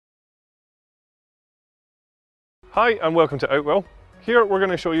Hi and welcome to Outwell. Here we're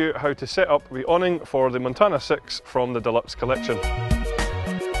going to show you how to set up the awning for the Montana 6 from the Deluxe collection.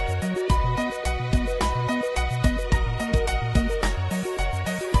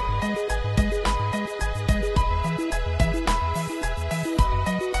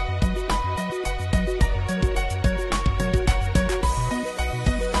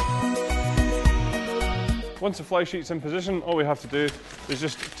 Once the fly sheet's in position, all we have to do is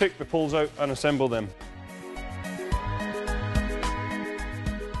just take the poles out and assemble them.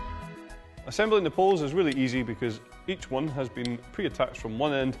 Assembling the poles is really easy because each one has been pre-attached from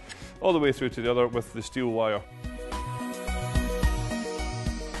one end all the way through to the other with the steel wire.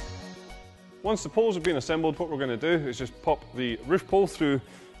 Once the poles have been assembled, what we're going to do is just pop the roof pole through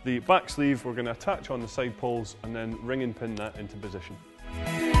the back sleeve. We're going to attach on the side poles and then ring and pin that into position.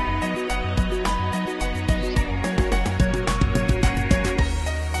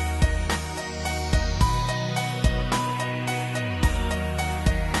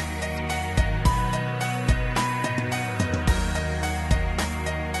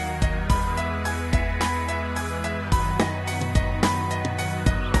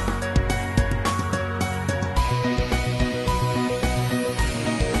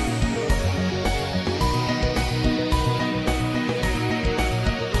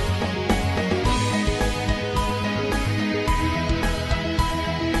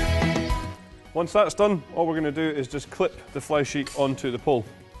 Once that's done, all we're going to do is just clip the fly sheet onto the pole.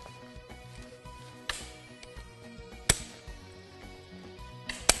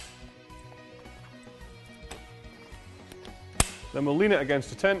 Then we'll lean it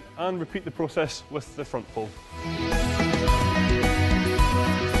against the tent and repeat the process with the front pole.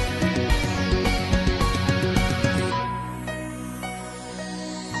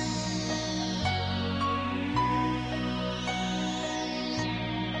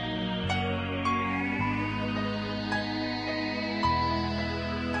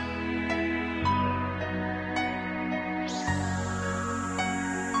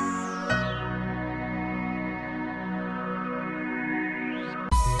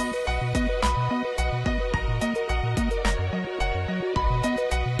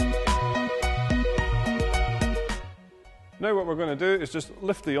 Now what we're going to do is just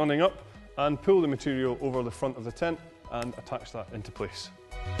lift the awning up and pull the material over the front of the tent and attach that into place.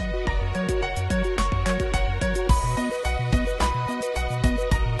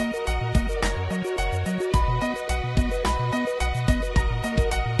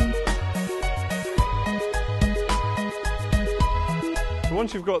 So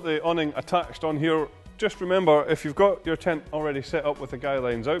once you've got the awning attached on here, just remember, if you've got your tent already set up with the guy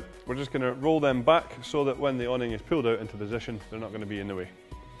lines out, we're just going to roll them back so that when the awning is pulled out into position, they're not going to be in the way.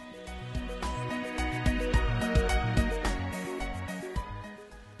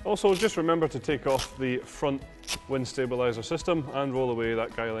 Also, just remember to take off the front wind stabiliser system and roll away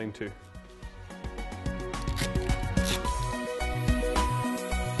that guy line too.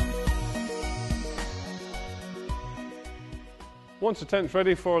 Once the tent's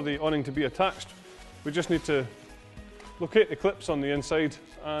ready for the awning to be attached, we just need to locate the clips on the inside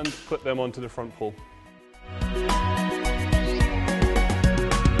and clip them onto the front pole.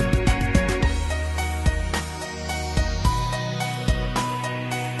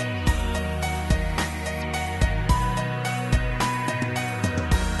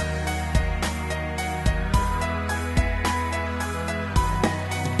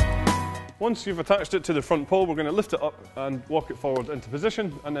 Once you've attached it to the front pole, we're going to lift it up and walk it forward into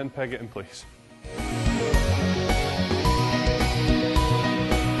position and then peg it in place.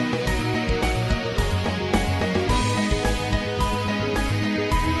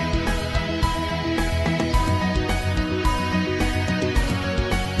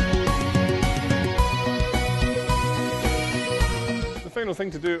 The final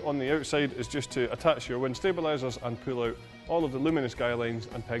thing to do on the outside is just to attach your wind stabilisers and pull out all of the luminous guy lines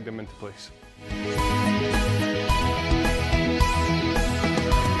and peg them into place.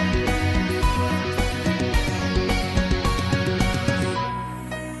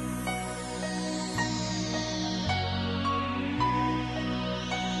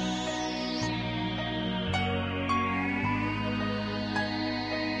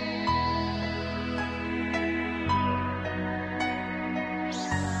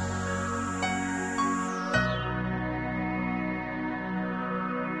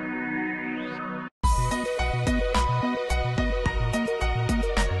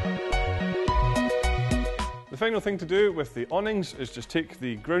 The final thing to do with the awnings is just take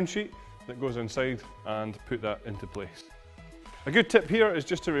the ground sheet that goes inside and put that into place. A good tip here is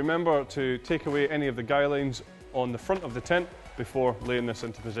just to remember to take away any of the guy lines on the front of the tent before laying this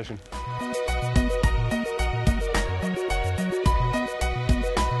into position.